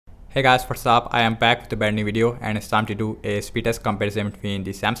Hey guys, what's up? I am back with a brand new video and it's time to do a speed test comparison between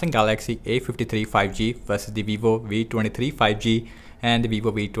the Samsung Galaxy A53 5G versus the Vivo V23 5G. And the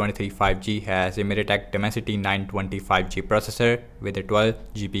Vivo V23 5G has a MediaTek Dimensity 920 5G processor with a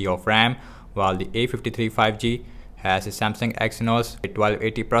 12GB of RAM, while the A53 5G has a Samsung Exynos a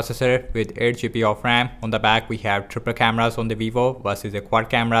 1280 processor with 8GB of RAM. On the back we have triple cameras on the Vivo versus the quad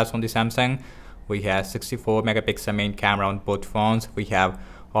cameras on the Samsung. We have 64 megapixel main camera on both phones. We have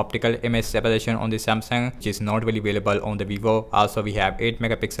optical image separation on the Samsung, which is not really available on the Vivo. Also we have 8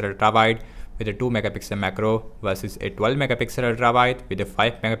 megapixel ultra wide with a 2 megapixel macro versus a 12 megapixel ultra wide with a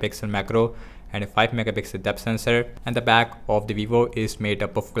 5 megapixel macro and a 5 megapixel depth sensor. And the back of the Vivo is made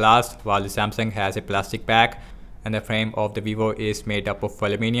up of glass, while the Samsung has a plastic back. And the frame of the Vivo is made up of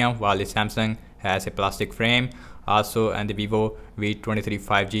aluminum, while the Samsung has a plastic frame. Also, and the Vivo V23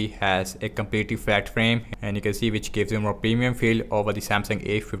 5G has a completely flat frame, and you can see which gives you more premium feel over the Samsung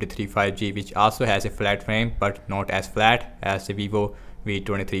A53 5G, which also has a flat frame but not as flat as the Vivo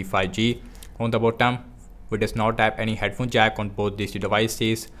V23 5G. On the bottom, we does not have any headphone jack on both these two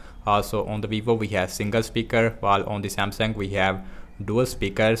devices. Also on the Vivo we have single speaker, while on the Samsung we have dual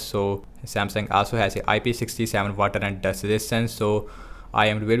speakers. So Samsung also has a IP67 water and dust resistance. So I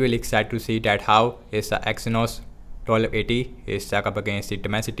am really excited to see that how is the Exynos 1280 is stacked up against the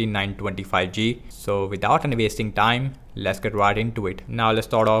Dimensity 920 5G. So without any wasting time, let's get right into it. Now let's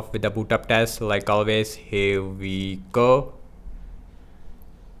start off with the boot up test. Like always, here we go.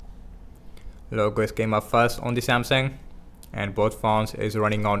 Logo came up first on the Samsung, and both phones is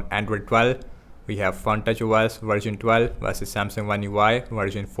running on Android 12. We have FunTouch OS version 12 versus Samsung One UI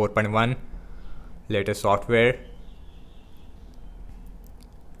version 4.1. Latest software.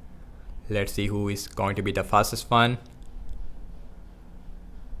 Let's see who is going to be the fastest one.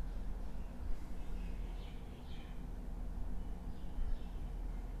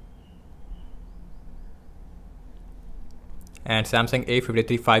 And Samsung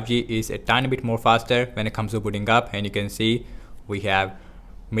A53 5G is a tiny bit more faster when it comes to booting up, and you can see we have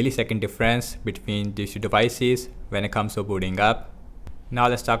millisecond difference between these two devices when it comes to booting up. Now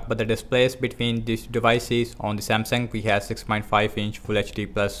let's talk about the displays between these devices. On the Samsung we have 6.5-inch Full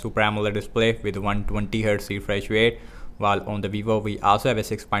HD Plus Super AMOLED display with 120Hz refresh rate, while on the Vivo we also have a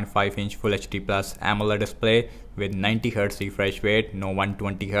 6.5-inch Full HD Plus AMOLED display with 90Hz refresh rate, no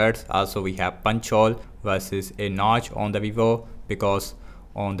 120Hz. Also we have punch hole versus a notch on the Vivo, because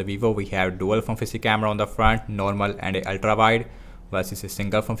on the Vivo we have dual front facing camera on the front, normal and a ultra wide, versus a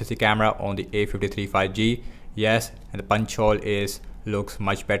single front facing camera on the A53 5G. Yes, and the punch hole looks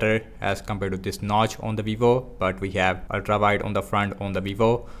much better as compared to this notch on the Vivo, but we have ultra wide on the front on the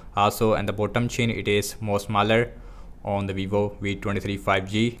Vivo. Also, and the bottom chin it is more smaller on the Vivo V23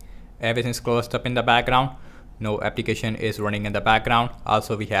 5G. Everything is closed up in the background, no application is running in the background.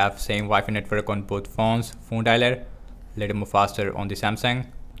 Also we have same Wi-Fi network on both phones. Phone dialer little more faster on the Samsung.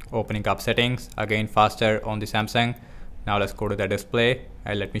 Opening up settings again faster on the Samsung. Now let's go to the display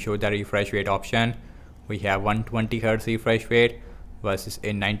and let me show you the refresh rate option. We have 120Hz refresh rate versus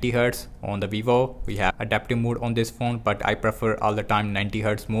a 90Hz on the Vivo. We have adaptive mode on this phone, but I prefer all the time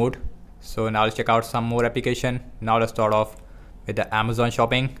 90Hz mode. So now let's check out some more application. Now let's start off with the Amazon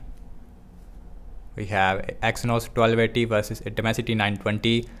shopping. We have Exynos 1280 versus a Dimensity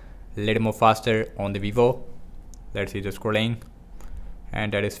 920, a little more faster on the Vivo. Let's see the scrolling,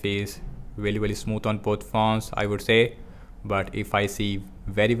 and that is feels really smooth on both phones, I would say. But if I see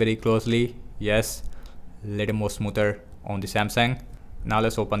very closely, yes, a little more smoother on the Samsung. Now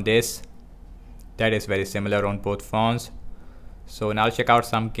let's open this. That is very similar on both phones. So now check out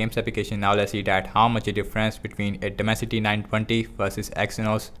some games application. Now let's see that how much a difference between a Dimensity 920 versus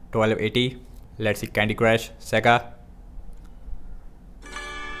Exynos 1280. Let's see Candy Crush, Sega.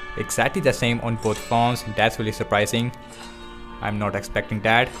 Exactly the same on both phones. That's really surprising. I'm not expecting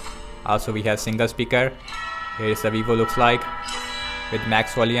that. Also we have single speaker. Here is the Vivo looks like with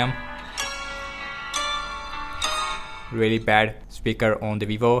max volume. Really bad speaker on the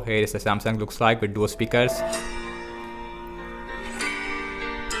Vivo. Here is the Samsung looks like with dual speakers.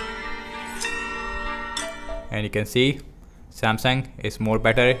 And you can see Samsung is more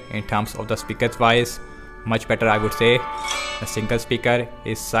better in terms of the speakers wise, much better I would say. The single speaker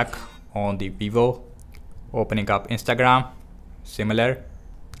is suck on the Vivo. Opening up Instagram, similar.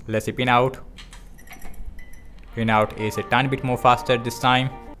 Let's see Pinout. Pinout is a tiny bit more faster this time.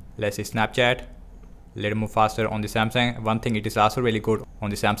 Let's see Snapchat. Little more faster on the Samsung. One thing it is also really good on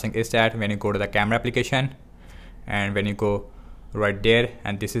the Samsung is that when you go to the camera application and when you go right there,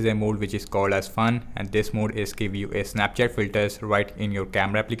 and this is a mode which is called as fun, and this mode is give you a Snapchat filters right in your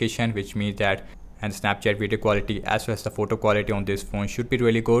camera application, which means that and Snapchat video quality as well as the photo quality on this phone should be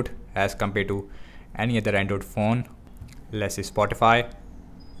really good as compared to any other Android phone. Let's see Spotify.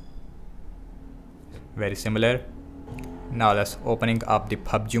 Very similar. Now let's opening up the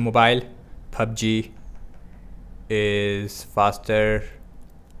Pubg Mobile. Pubg is faster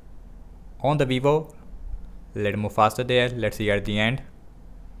on the Vivo. Let's move faster there. Let's see at the end.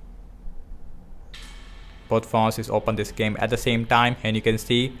 Both phones is open this game at the same time and you can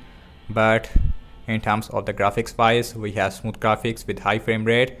see, but in terms of the graphics wise, we have smooth graphics with high frame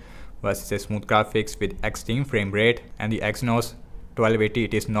rate versus a smooth graphics with extreme frame rate, and the Exynos 1280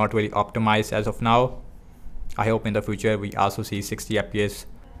 it is not really optimized as of now. I hope in the future we also see 60 FPS.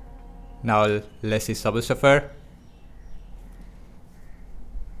 Now let's see Subway Surfer.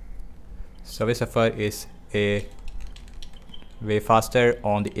 Subway Surfer is a way faster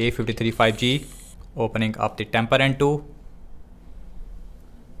on the A53 5G. Opening up the Temper N2.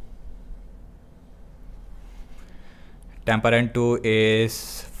 Temper N2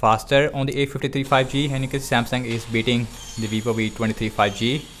 is faster on the A53 5G, and you can see Samsung is beating the Vivo V23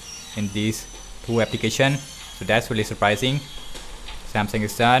 5G in these two applications. So that's really surprising. Samsung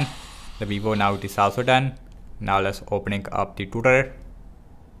is done. The Vivo now it is also done. Now let's opening up the Tutor.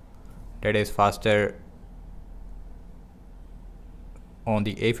 That is faster on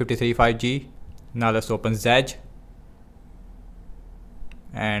the A53 5G. Now let's open Zedge,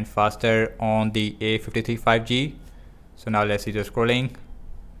 and faster on the A53 5G. So now let's see the scrolling.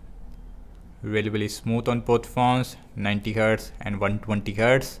 Really smooth on both phones, 90 Hz and 120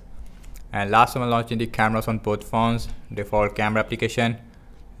 Hz. And last time I'm launching the cameras on both phones, default camera application.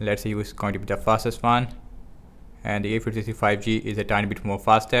 Let's see who's going to be the fastest one. And the A53 5G is a tiny bit more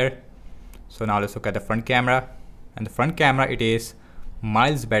faster. So now let's look at the front camera. And the front camera it is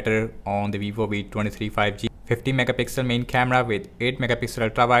miles better on the Vivo V23 5G. 50 megapixel main camera with 8 megapixel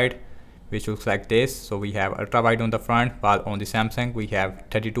ultra wide, which looks like this. So we have ultra wide on the front, while on the Samsung we have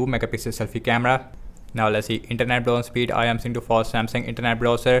 32 megapixel selfie camera. Now let's see internet browser speed. I am seeing to for Samsung internet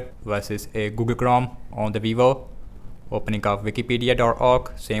browser versus a Google Chrome on the Vivo. Opening up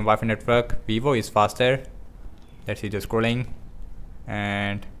wikipedia.org, same Wi-Fi network. Vivo is faster. Let's see the scrolling,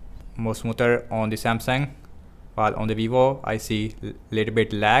 and more smoother on the Samsung, while on the Vivo I see little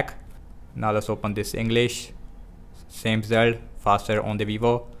bit lag. Now let's open this English. Same result, faster on the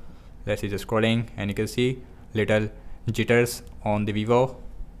Vivo. Let's see the scrolling, and you can see little jitters on the Vivo,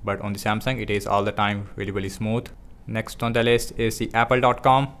 but on the Samsung it is all the time really smooth. Next on the list is the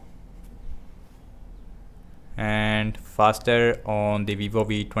apple.com, and faster on the Vivo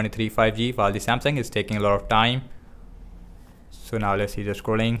V23 5G, while the Samsung is taking a lot of time. So now let's see the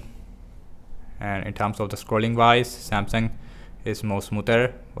scrolling, and in terms of the scrolling wise, Samsung is more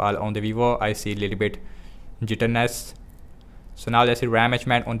smoother, while on the Vivo I see a little bit jitterness. So now let's see RAM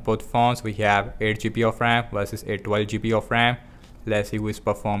management on both phones. We have 8GB of RAM versus 12GB of RAM. Let's see which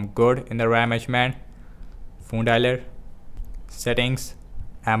perform good in the RAM management. Phone dialer, settings,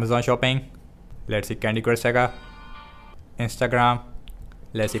 Amazon shopping. Let's see Candy Crush Saga, Instagram.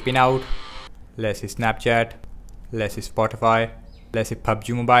 Let's see Pinout. Let's see Snapchat. Let's see Spotify. Let's see Pubg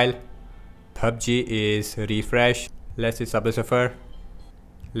Mobile. Pubg is refresh. Let's see Subway Surfer.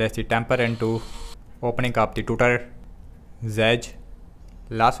 Let's see Temper N2. Opening up the Tutor, Zedge.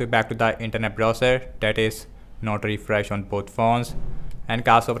 Last we're back to the internet browser, that is not refresh on both phones. And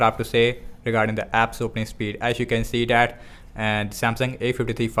also I have to say regarding the apps opening speed, as you can see that, and Samsung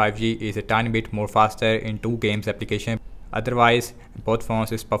A53 5G is a tiny bit more faster in two games application. Otherwise both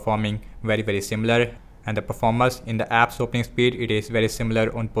phones is performing very similar, and the performance in the apps opening speed it is very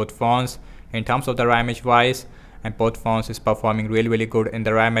similar on both phones. In terms of the RAM management wise, and both phones is performing really good in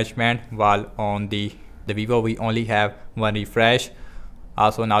the RAM management, while on the Vivo we only have one refresh.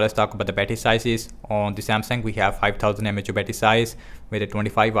 Also now let's talk about the battery sizes. On the Samsung we have 5000 mAh battery size with a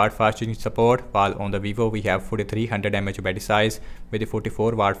 25 watt fast charging support, while on the Vivo we have 4300 mAh battery size with a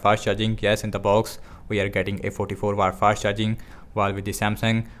 44 watt fast charging. Yes, in the box we are getting a 44 watt fast charging, while with the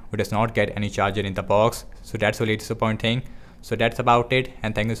Samsung we does not get any charger in the box. So that's really disappointing. So that's about it,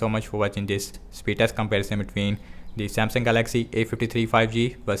 and thank you so much for watching this speed test comparison between the Samsung Galaxy A53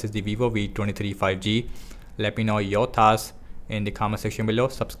 5G versus the Vivo V23 5G. Let me know your thoughts in the comment section below.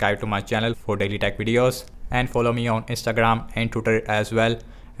 Subscribe to my channel for daily tech videos, and follow me on Instagram and Twitter as well.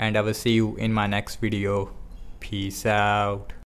 And I will see you in my next video. Peace out.